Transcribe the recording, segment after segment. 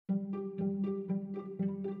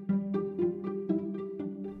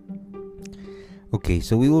Okay,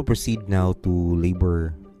 so we will proceed now to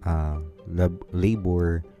labor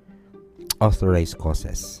authorized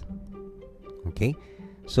causes. Okay,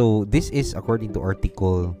 so this is according to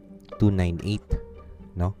Article 298,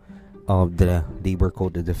 no, of the Labor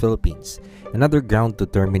Code of the Philippines. Another ground to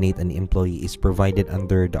terminate an employee is provided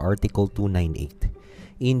under the Article 298.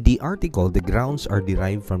 In the article, the grounds are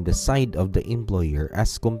derived from the side of the employer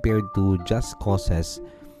as compared to just causes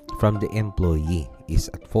from the employee is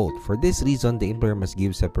at fault. For this reason, the employer must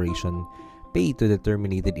give separation pay to the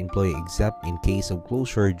terminated employee except in case of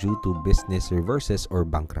closure due to business reverses or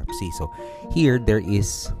bankruptcy. So here there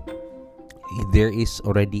is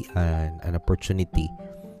already an opportunity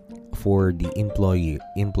for the employee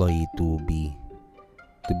to be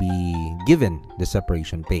given the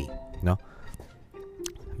separation pay, no,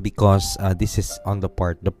 because this is on the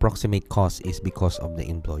proximate cause is because of the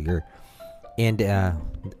employer. And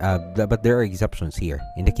but there are exceptions here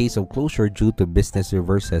in the case of closure due to business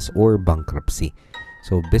reverses or bankruptcy.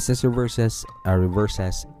 So business reverses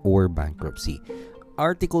or bankruptcy.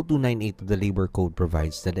 Article 298 of the Labor Code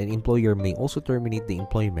provides that an employer may also terminate the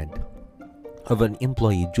employment of an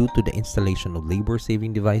employee due to the installation of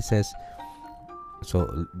labor-saving devices.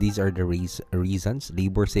 So these are the reasons: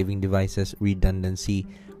 labor-saving devices, redundancy,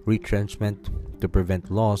 retrenchment to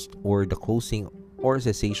prevent loss, or the closing or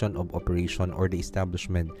cessation of operation or the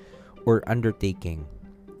establishment or undertaking,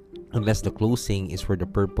 unless the closing is for the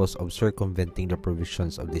purpose of circumventing the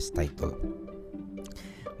provisions of this title.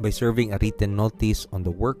 By serving a written notice on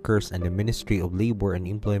the workers and the Ministry of Labor and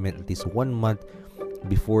Employment at least 1 month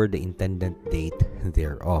before the intended date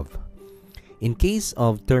thereof. In case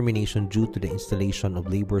of termination due to the installation of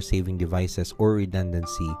labor-saving devices or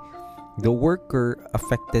redundancy, the worker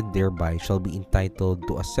affected thereby shall be entitled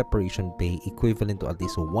to a separation pay equivalent to at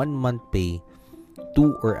least 1 month pay,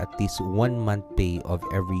 2 or at least 1 month pay of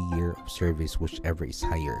every year of service, whichever is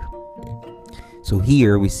higher. So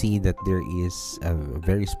here we see that there is a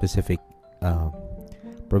very specific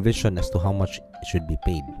provision as to how much should be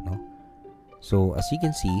paid, no? So as you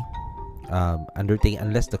can see, undertaking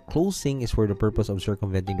unless the closing is for the purpose of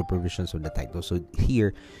circumventing the provisions of the title. So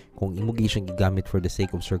here, kung imo siyang gigamit for the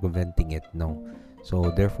sake of circumventing it, no.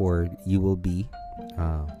 So therefore, you will be,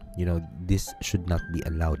 this should not be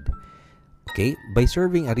allowed. Okay, by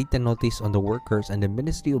serving a written notice on the workers and the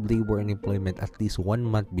Ministry of Labor and Employment at least 1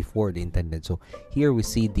 month before the intended. So here we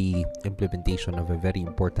see the implementation of a very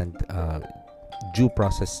important due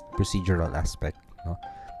process procedural aspect, no?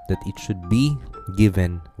 That it should be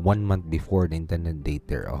given 1 month before the intended date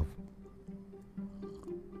thereof.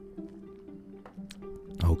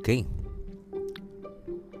 Okay.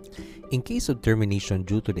 In case of termination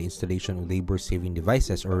due to the installation of labor-saving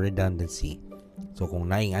devices or redundancy, so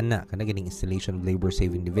kung naing ana kana ganing installation of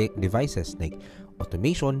labor-saving devices like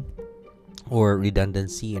automation or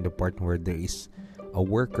redundancy in the part where there is a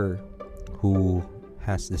worker who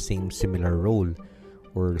has the same similar role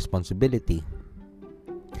or responsibility,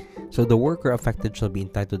 so the worker affected shall be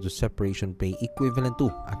entitled to separation pay equivalent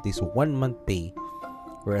to at least 1 month pay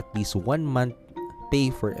or at least 1 month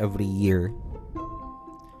pay for every year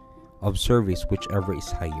of service, whichever is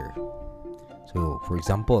higher. So for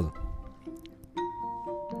example,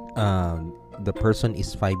 the person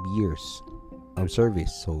is 5 years of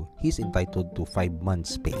service, so he's entitled to 5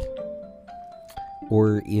 months pay.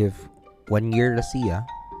 Or if 1 year na siya,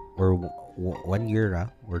 or 1 year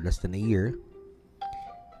or less than a year,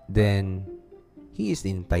 then he is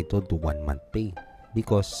entitled to 1 month pay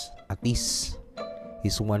because at least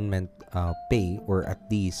his 1 month pay or at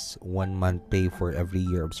least 1 month pay for every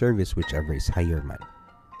year of service, whichever is higher man.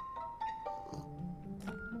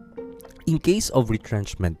 In case of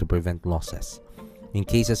retrenchment to prevent losses, in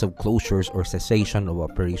cases of closures or cessation of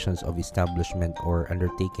operations of establishment or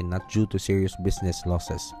undertaken not due to serious business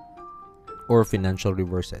losses or financial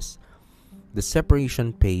reverses, the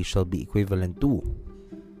separation pay shall be equivalent to.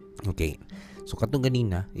 Okay, so katong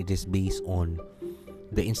ganina, it is based on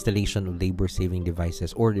the installation of labor-saving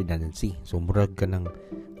devices or redundancy. So murag ka ng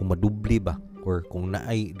kung madubli ba or kung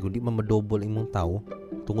naay kung di man madouble imong tao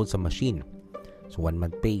tungod sa machine. So 1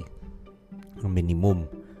 month pay ang minimum.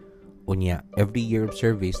 Unya, every year of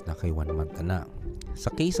service na kay 1 month na.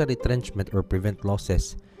 Sa case of retrenchment or prevent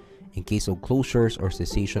losses, in case of closures or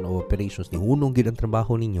cessation of operations, ni hunong gid ang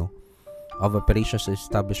trabaho ninyo of operations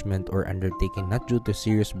establishment or undertaken not due to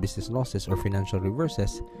serious business losses or financial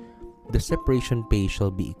reverses, the separation pay shall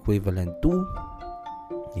be equivalent to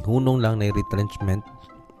ihunong lang na retrenchment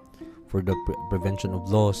for the prevention of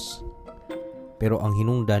loss, pero ang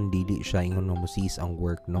hinungdan dili siya ingon mo cease ang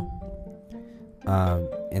work, no?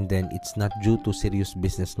 And then it's not due to serious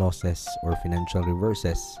business losses or financial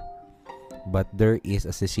reverses, but there is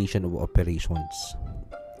a cessation of operations.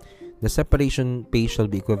 The separation pay shall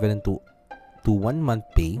be equivalent to 1 month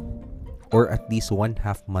pay or at least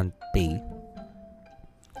 1/2 month pay.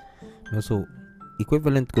 No, so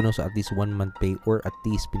equivalent ko no sa at least 1 month pay or at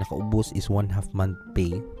least pinakaubos is 1/2 month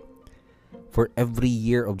pay for every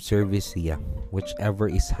year of service siya, whichever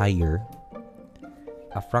is higher.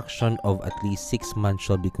 A fraction of at least 6 months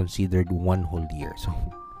shall be considered 1 whole year. So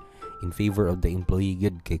in favor of the employee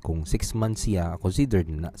good kay kung 6 months siya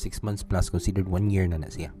considered na 6 months plus considered 1 year na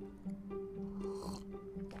siya.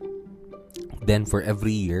 Then for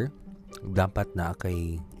every year dapat na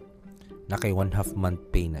kay 1/2 month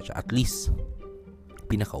pay na siya at least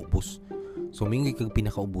pinakaubos. So mingi kag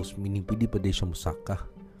pinakaubos meaning pwede pa din siya musaka,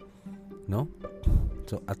 no?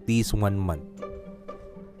 So at least 1 month.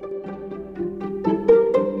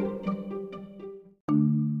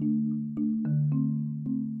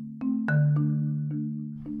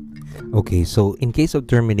 Okay, so in case of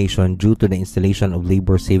termination due to the installation of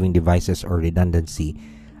labor-saving devices or redundancy,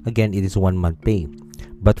 again, it is 1 month pay.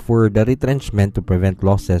 But for the retrenchment to prevent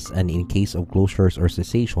losses and in case of closures or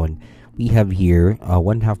cessation, we have here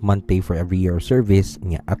 1/2 month pay for every year of service.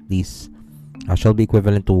 At least shall be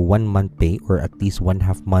equivalent to 1 month pay or at least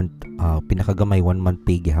 1/2 month pinakagamay 1 month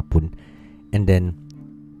pay gihapon. And then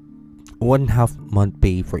 1/2 month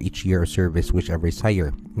pay for each year of service, whichever is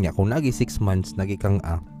higher. Kung nagi 6 months, nagi kang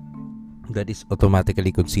that is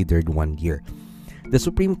automatically considered 1 year. The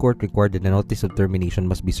Supreme Court required that the notice of termination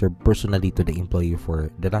must be served personally to the employee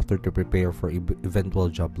for the latter to prepare for eventual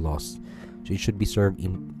job loss. So it should be served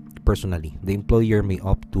personally. The employer may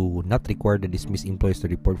opt to not require the dismissed employees to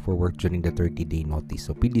report for work during the 30-day notice.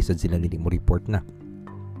 So pili sad sila nili mo report na.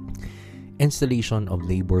 Installation of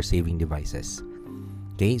labor-saving devices.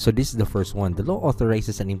 Okay, so this is the first one. The law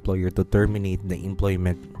authorizes an employer to terminate the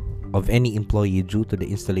employment of any employee due to the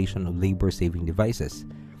installation of labor-saving devices.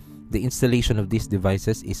 The installation of these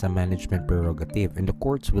devices is a management prerogative, and the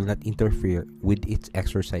courts will not interfere with its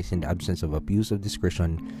exercise in the absence of abuse of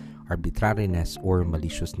discretion, arbitrariness, or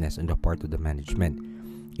maliciousness on the part of the management.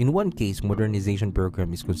 In one case, modernization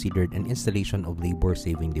program is considered an installation of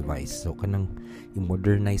labor-saving device. So, kanang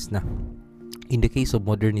i-modernize na. In the case of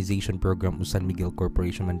modernization program of San Miguel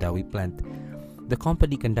Corporation Mandawi Plant, the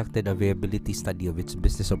company conducted a viability study of its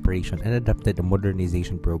business operation and adopted a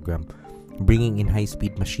modernization program, bringing in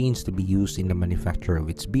high-speed machines to be used in the manufacture of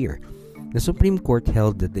its beer. The Supreme Court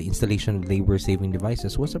held that the installation of labor-saving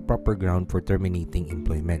devices was a proper ground for terminating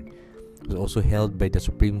employment. It was also held by the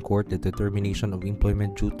Supreme Court that the termination of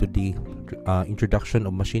employment due to the introduction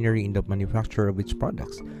of machinery in the manufacture of its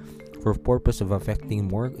products for purpose of affecting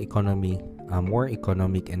more economic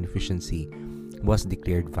and efficiency was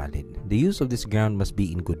declared valid. The use of this ground must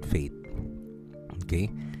be in good faith, okay,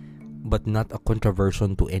 but not a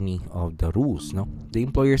controversion to any of the rules. No, the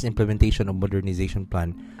employer's implementation of modernization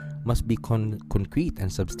plan must be concrete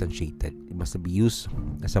and substantiated. It must be used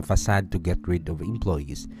as a facade to get rid of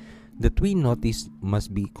employees. The twin notice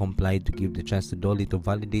must be complied to give the chance to Dolly to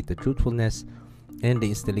validate the truthfulness and the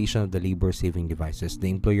installation of the labor-saving devices. The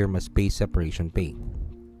employer must pay separation pay.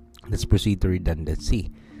 Let's proceed to redundancy.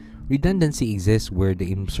 Redundancy exists where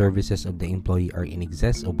the services of the employee are in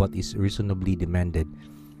excess of what is reasonably demanded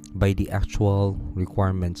by the actual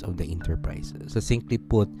requirements of the enterprise. Succinctly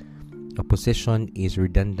put, a position is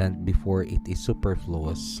redundant before it is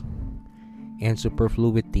superfluous, and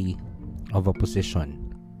superfluity of a position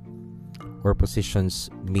or positions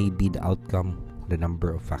may be the outcome of the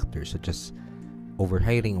number of factors such as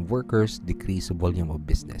overhiring of workers, decrease of volume of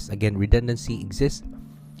business. Again, redundancy exists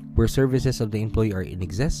where services of the employee are in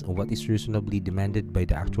excess of what is reasonably demanded by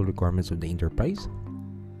the actual requirements of the enterprise.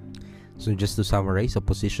 So just to summarize, a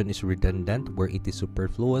position is redundant where it is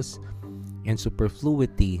superfluous, and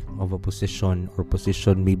superfluity of a position or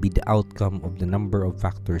position may be the outcome of the number of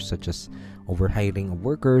factors such as overhiring of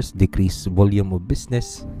workers, decreased volume of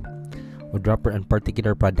business, or dropper and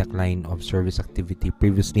particular product line of service activity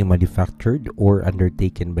previously manufactured or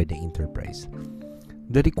undertaken by the enterprise.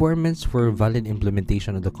 The requirements for valid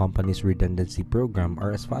implementation of the company's redundancy program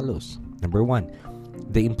are as follows. Number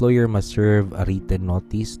 1, the employer must serve a written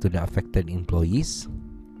notice to the affected employees.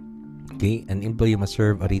 Okay, an employee must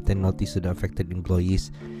serve a written notice to the affected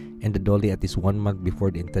employees and the dolly at least 1 month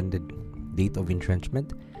before the intended date of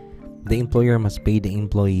entrenchment. The employer must pay the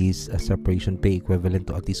employees a separation pay equivalent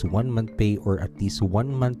to at least 1 month pay or at least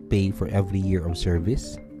 1 month pay for every year of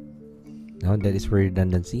service. Now, that is for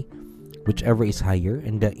redundancy, whichever is higher,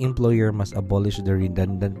 and the employer must abolish the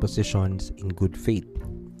redundant positions in good faith.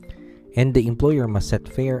 And the employer must set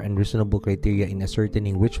fair and reasonable criteria in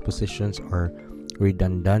ascertaining which positions are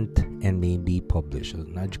redundant and may be published. So,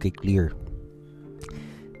 na clear.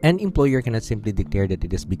 An employer cannot simply declare that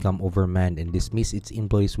it has become overmanned and dismiss its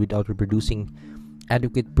employees without reproducing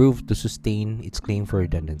adequate proof to sustain its claim for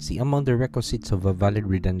redundancy. Among the requisites of a valid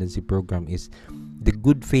redundancy program is the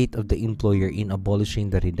good faith of the employer in abolishing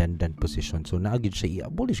the redundant position. So, naagid siya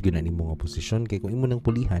i-abolish gina ni mga position. Kaya kung imo nang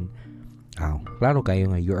pulihan, klaro kayo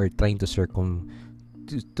nga you are trying to circumvent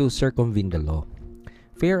the law.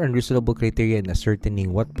 Fair and reasonable criteria in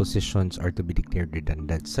ascertaining what positions are to be declared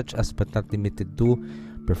redundant, such as but not limited to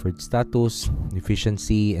preferred status,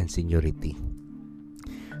 efficiency, and seniority.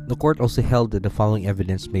 The court also held that the following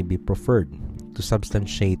evidence may be proffered to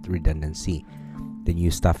substantiate redundancy: the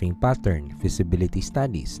new staffing pattern, feasibility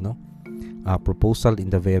studies, proposal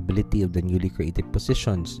in the viability of the newly created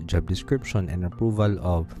positions, job description, and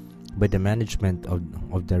approval by the management of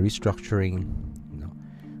the restructuring.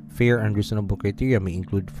 Fair and reasonable criteria may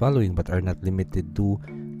include following but are not limited to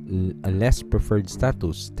a less preferred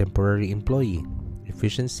status, temporary employee,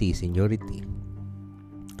 efficiency, seniority.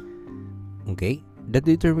 Okay? The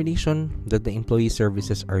determination that the employee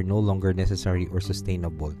services are no longer necessary or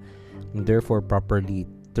sustainable, and therefore properly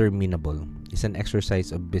terminable, is an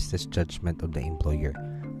exercise of business judgment of the employer.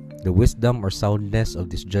 The wisdom or soundness of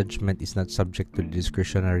this judgment is not subject to the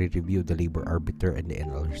discretionary review of the labor arbiter and the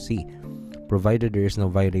NLRC, provided there is no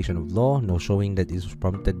violation of law, no showing that it was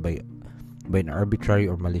prompted by an arbitrary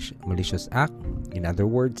or malicious act. In other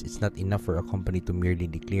words, it's not enough for a company to merely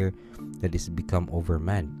declare that it's become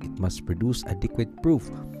overmanned. It must produce adequate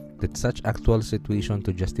proof that such actual situation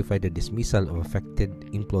to justify the dismissal of affected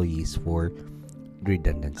employees for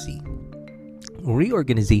redundancy.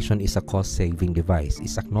 Reorganization is a cost-saving device,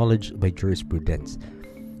 is acknowledged by jurisprudence.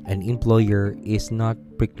 An employer is not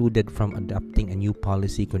precluded from adopting a new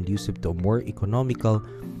policy conducive to a more economical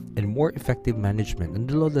and more effective management, and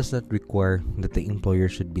the law does not require that the employer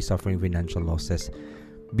should be suffering financial losses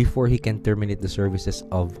before he can terminate the services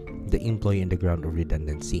of the employee on the ground of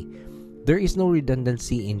redundancy. There is no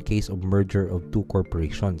redundancy in case of merger of two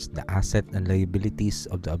corporations. The asset and liabilities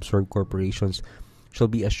of the absorbed corporations shall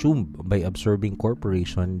be assumed by absorbing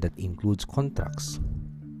corporation that includes contracts.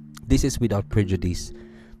 This is without prejudice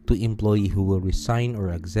to employee who will resign or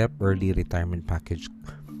accept early retirement package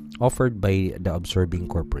offered by the absorbing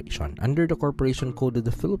corporation. Under the Corporation Code of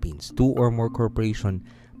the Philippines, two or more corporations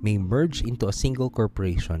may merge into a single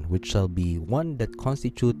corporation, which shall be one that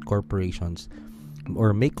constitute corporations,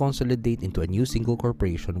 or may consolidate into a new single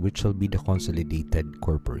corporation, which shall be the consolidated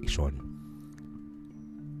corporation.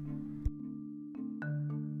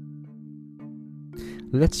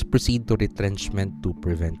 Let's proceed to retrenchment to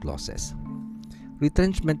prevent losses.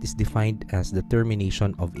 Retrenchment is defined as the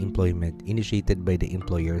termination of employment initiated by the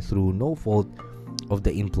employer through no fault of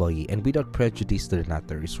the employee and without prejudice to the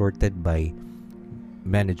latter, resorted by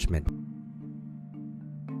management.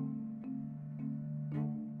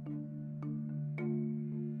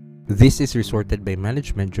 This is resorted by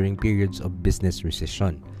management during periods of business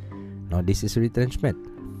recession. Now, this is retrenchment.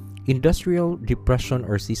 Industrial depression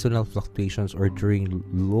or seasonal fluctuations, or during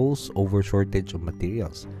lows over shortage of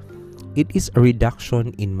materials. It is a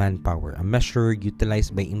reduction in manpower, a measure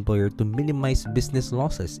utilized by employer to minimize business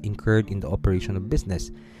losses incurred in the operation of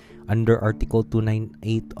business. Under Article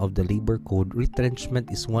 298 of the Labor Code,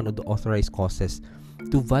 retrenchment is one of the authorized causes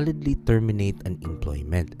to validly terminate an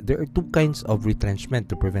employment. There are two kinds of retrenchment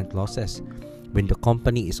to prevent losses. When the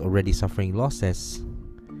company is already suffering losses,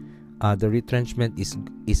 the retrenchment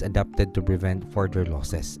is adopted to prevent further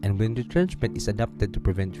losses. And when retrenchment is adopted to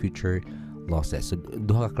prevent future losses. So,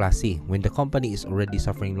 duha ka klase. When the company is already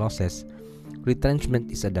suffering losses,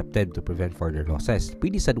 retrenchment is adopted to prevent further losses.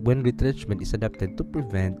 Pwede sad when retrenchment is adopted to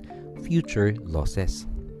prevent future losses.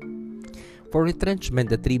 For retrenchment,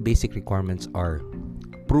 the three basic requirements are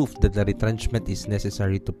proof that the retrenchment is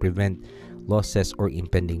necessary to prevent losses or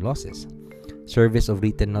impending losses, service of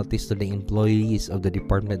written notice to the employees of the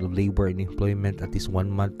Department of Labor and Employment at least 1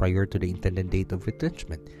 month prior to the intended date of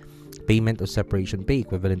retrenchment, payment of separation pay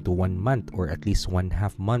equivalent to 1 month or at least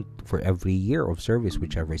 1/2 month for every year of service,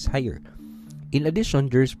 whichever is higher. In addition,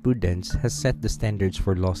 jurisprudence has set the standards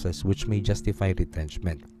for losses which may justify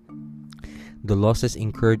retrenchment. The losses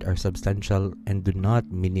incurred are substantial and do not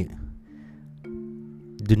minimize.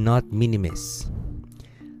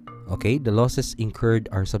 Okay, the losses incurred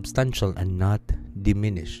are substantial and not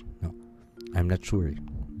diminished. No, I'm not sure.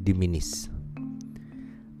 Diminish.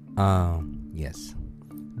 Yes.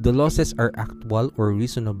 The losses are actual or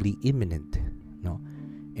reasonably imminent. No,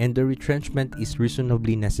 and the retrenchment is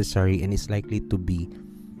reasonably necessary and is likely to be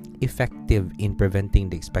effective in preventing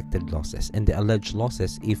the expected losses. And the alleged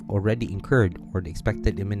losses, if already incurred, or the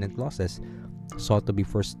expected imminent losses sought to be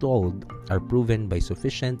forestalled, are proven by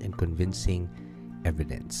sufficient and convincing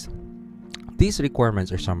evidence. These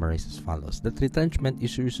requirements are summarized as follows: that retrenchment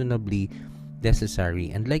is reasonably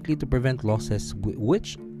necessary and likely to prevent losses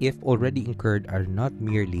which, if already incurred, are not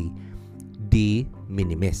merely de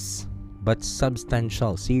minimis, but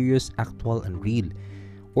substantial, serious, actual, and real,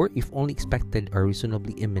 or if only expected, are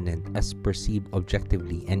reasonably imminent as perceived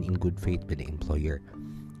objectively and in good faith by the employer.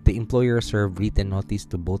 The employer served written notice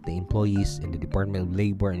to both the employees and the Department of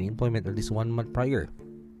Labor and Employment at least 1 month prior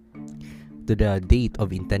to the date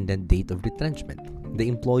of intended date of retrenchment. The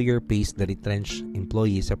employer pays the retrenched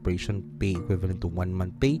employee separation pay equivalent to 1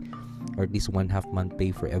 month pay, or at least 1/2 month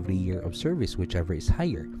pay for every year of service, whichever is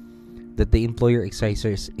higher. That the employer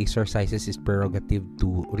exercises its prerogative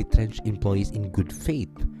to retrench employees in good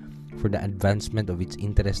faith for the advancement of its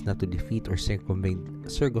interest, not to defeat or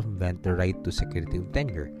circumvent the right to security of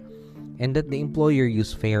tenure. And that the employer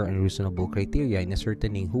use fair and reasonable criteria in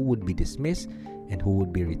ascertaining who would be dismissed and who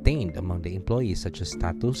would be retained among the employees, such as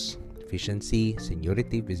status, efficiency,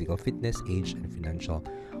 seniority, physical fitness, age, and financial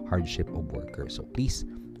hardship of workers. So please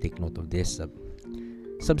take note of this.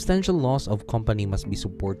 Substantial loss of company must be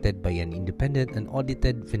supported by an independent and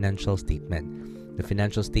audited financial statement. The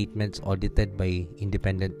financial statements audited by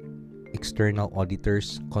independent external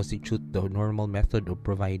auditors constitute the normal method of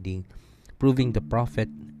proving the profit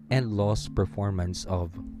and loss performance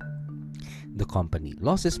of the company.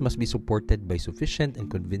 Losses must be supported by sufficient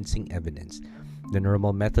and convincing evidence. The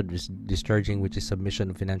normal method is discharging, which is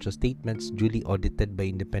submission of financial statements duly audited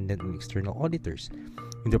by independent and external auditors.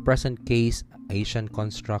 In the present case, Asian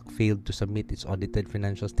Construct failed to submit its audited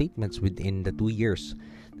financial statements within the 2 years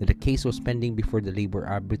that the case was pending before the labor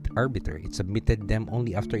arbiter. It submitted them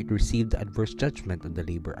only after it received the adverse judgment of the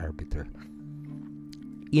labor arbiter.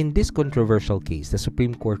 In this controversial case, the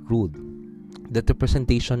Supreme Court ruled that the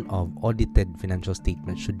presentation of audited financial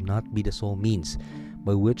statements should not be the sole means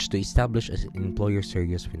by which to establish an employer's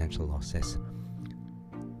serious financial losses.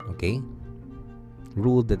 Okay?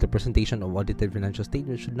 Ruled that the presentation of audited financial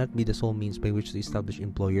statements should not be the sole means by which to establish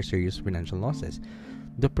employer serious financial losses.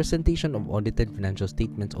 The presentation of audited financial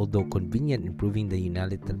statements, although convenient in proving the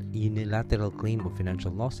unilateral claim of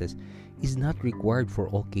financial losses, is not required for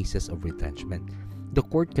all cases of retrenchment. The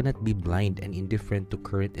court cannot be blind and indifferent to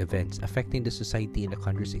current events affecting the society and the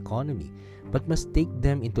country's economy, but must take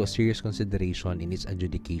them into a serious consideration in its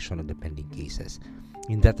adjudication of the pending cases.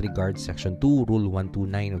 In that regard, Section 2, Rule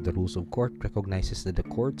 129 of the Rules of Court recognizes that the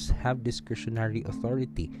courts have discretionary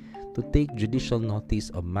authority to take judicial notice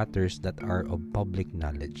of matters that are of public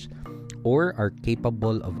knowledge, or are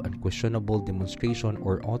capable of unquestionable demonstration,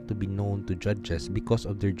 or ought to be known to judges because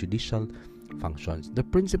of their judicial functions. The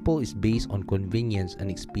principle is based on convenience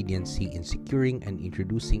and expediency in securing and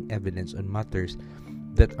introducing evidence on matters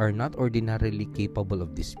that are not ordinarily capable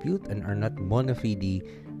of dispute and are not bona fide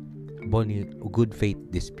good faith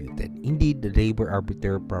disputed. Indeed, the labor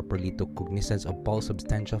arbiter properly took cognizance of Paul's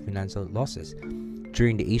substantial financial losses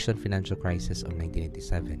during the Asian financial crisis of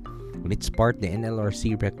 1987. On its part, the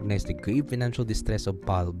NLRC recognized the grave financial distress of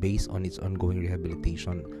Paul based on its ongoing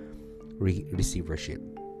rehabilitation receivership.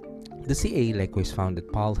 The CA likewise found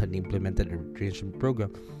that Paul had implemented a retrenchment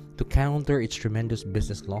program to counter its tremendous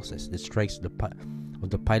business losses. The strikes of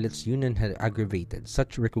the pilots' union had aggravated.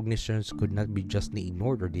 Such recognitions could not be justly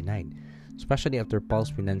ignored or denied, especially after Paul's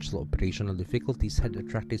financial operational difficulties had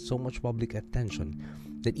attracted so much public attention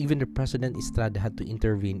that even the President Estrada had to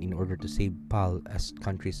intervene in order to save Paul as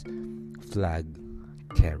country's flag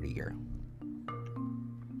carrier.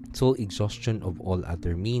 So, exhaustion of all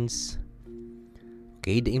other means.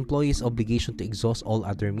 Okay, the employee's obligation to exhaust all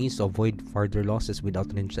other means to avoid further losses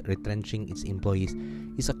without retrenching its employees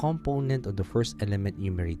is a component of the first element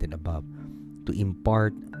enumerated above. To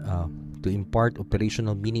impart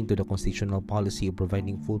operational meaning to the constitutional policy of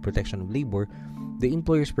providing full protection of labor, the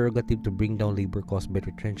employer's prerogative to bring down labor costs by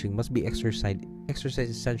retrenching must be exercised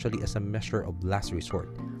essentially as a measure of last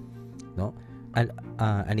resort. No?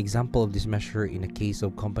 An example of this measure in a case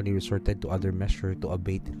of company resorted to other measure to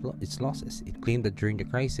abate its losses. It claimed that during the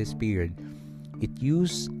crisis period, it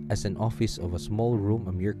used as an office of a small room,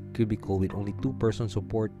 a mere cubicle with only 2-person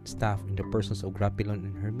support staff in the persons of Grapilon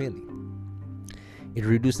and Hermeli. It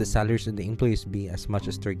reduced the salaries of the employees by as much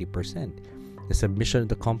as 30%. The submission of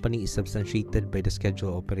the company is substantiated by the schedule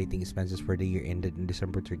of operating expenses for the year ended on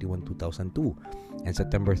December 31, 2002 and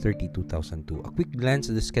September 30, 2002. A quick glance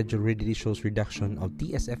at the schedule readily shows reduction of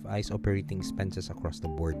TSFI's operating expenses across the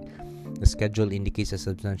board. The schedule indicates a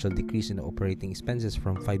substantial decrease in the operating expenses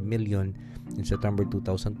from 5 million in September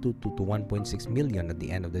 2002 to 1.6 million at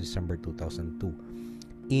the end of December 2002.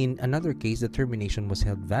 In another case, the termination was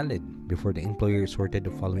held valid before the employer resorted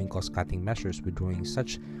to following cost-cutting measures, withdrawing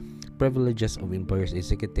such privileges of employers'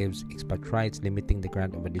 executives, expatriates, limiting the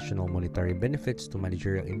grant of additional monetary benefits to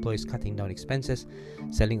managerial employees, cutting down expenses,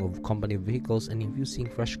 selling of company vehicles, and infusing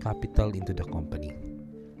fresh capital into the company.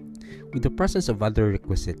 With the presence of other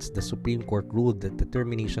requisites, the Supreme Court ruled that the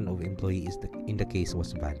termination of employee in the case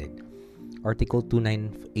was valid. Article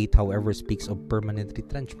 298, however, speaks of permanent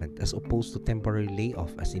retrenchment as opposed to temporary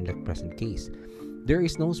layoff as in the present case. There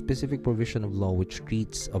is no specific provision of law which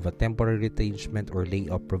treats of a temporary retrenchment or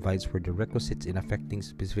layoff provides for the requisites in affecting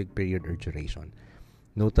specific period or duration.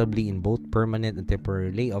 Notably, in both permanent and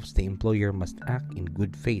temporary layoffs, the employer must act in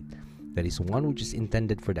good faith. That is, one which is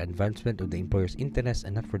intended for the advancement of the employer's interests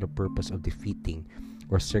and not for the purpose of defeating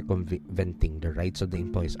or circumventing the rights of the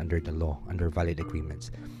employees under the law, under valid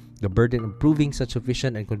agreements. The burden of proving such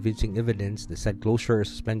sufficient and convincing evidence that said closure or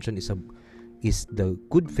suspension is the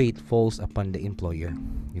good faith falls upon the employer.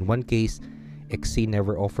 In one case, XC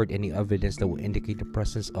never offered any evidence that would indicate the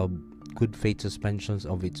presence of good faith suspensions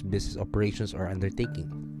of its business operations or undertaking.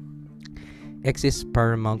 X's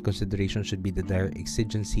paramount consideration should be the dire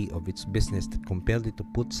exigency of its business that compelled it to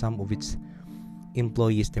put some of its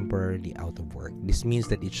employees temporarily out of work. This means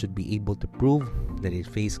that it should be able to prove that it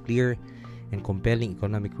faced clear and compelling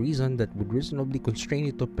economic reason that would reasonably constrain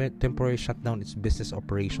it to temporarily shut down its business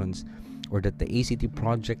operations, or that the ACT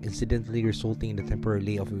project incidentally resulting in the temporary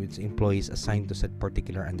layoff of its employees assigned to said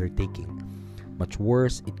particular undertaking. Much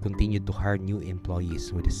worse, it continued to hire new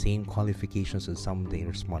employees with the same qualifications as some of the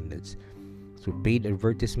respondents. Through paid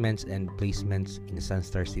advertisements and placements in the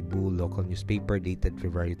Sunstar Cebu local newspaper dated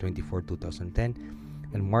February 24, 2010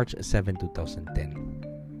 and March 7, 2010.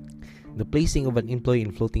 The placing of an employee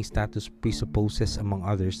in floating status presupposes, among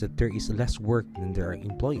others, that there is less work than there are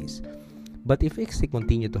employees. But if XC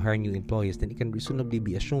continued to hire new employees, then it can reasonably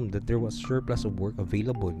be assumed that there was surplus of work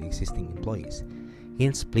available in the existing employees.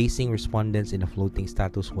 Hence, placing respondents in a floating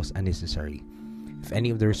status was unnecessary. If any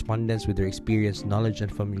of the respondents with their experience, knowledge,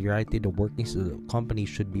 and familiarity with the workings of the company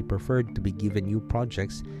should be preferred to be given new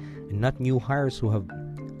projects and not new hires who have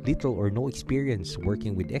little or no experience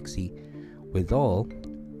working with XC, withal,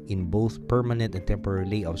 in both permanent and temporary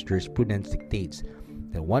layoffs, jurisprudence dictates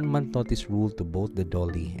that 1 month notice rule to both the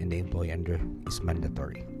dolly and the employee under is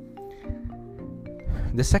mandatory.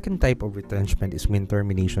 The second type of retrenchment is when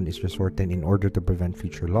termination is resorted in order to prevent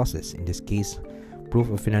future losses. In this case, proof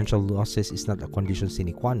of financial losses is not a condition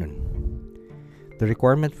sine qua non. The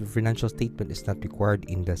requirement for financial statement is not required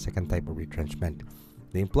in the second type of retrenchment.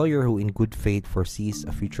 The employer who in good faith foresees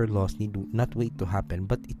a future loss need not wait to happen,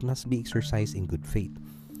 but it must be exercised in good faith.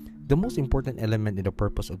 The most important element in the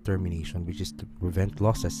purpose of termination, which is to prevent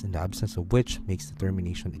losses, in the absence of which makes the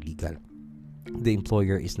termination illegal. The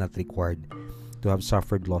employer is not required to have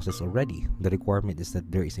suffered losses already. The requirement is that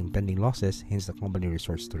there is impending losses, hence the company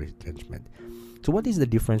resorts to retrenchment. So what is the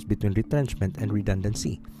difference between retrenchment and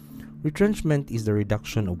redundancy? Retrenchment is the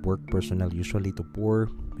reduction of work personnel, usually to poor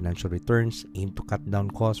financial returns, aimed to cut down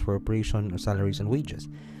costs for operation or salaries and wages.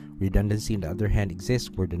 Redundancy, on the other hand,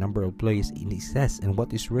 exists where the number of employees is excess and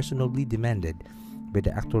what is reasonably demanded by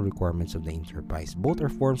the actual requirements of the enterprise. Both are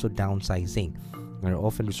forms of downsizing and are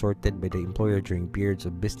often resorted by the employer during periods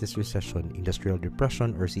of business recession, industrial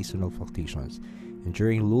depression, or seasonal fluctuations, and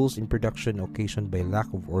during lulls in production occasioned by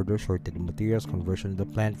lack of orders, shortage of materials, conversion of the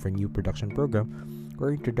plant for new production program,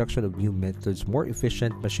 or introduction of new methods, more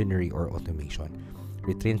efficient machinery, or automation.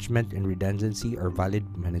 Retrenchment and redundancy are valid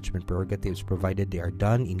management prerogatives provided they are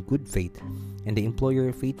done in good faith and the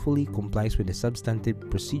employer faithfully complies with the substantive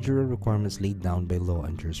procedural requirements laid down by law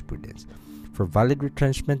and jurisprudence. For valid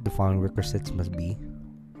retrenchment, the following requisites must be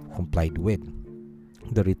complied with.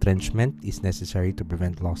 The retrenchment is necessary to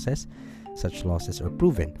prevent losses. Such losses are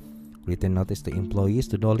proven. Written notice to employees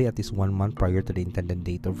to dolly at least 1 month prior to the intended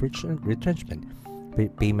date of retrenchment.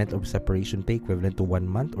 Payment of separation pay equivalent to 1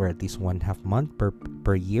 month or at least 1/2 month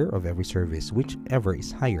per year of every service, whichever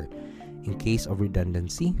is higher. In case of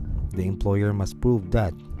redundancy, the employer must prove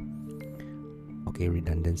that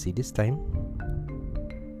redundancy this time,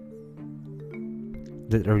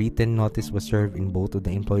 that a written notice was served in both of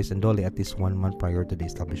the employees and dolly at least 1 month prior to the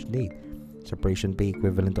established date. Separation pay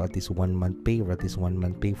equivalent to at least 1 month pay or at least 1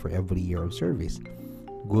 month pay for every year of service.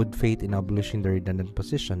 Good faith in abolishing the redundant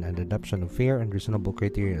position and adoption of fair and reasonable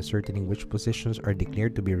criteria ascertaining which positions are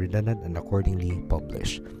declared to be redundant and accordingly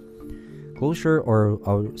published. Closure or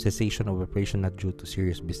cessation of operation not due to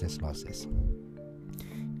serious business losses.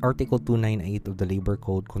 Article 298 of the Labor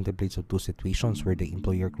Code contemplates of two situations where the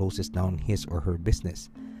employer closes down his or her business.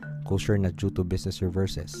 Closure not due to business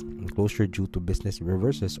reverses, and closure due to business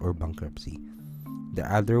reverses or bankruptcy. The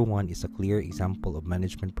other one is a clear example of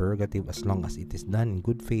management prerogative as long as it is done in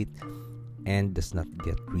good faith and does not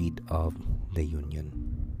get rid of the union.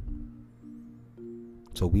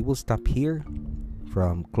 So we will stop here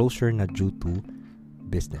from closure na due to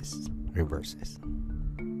business reverses.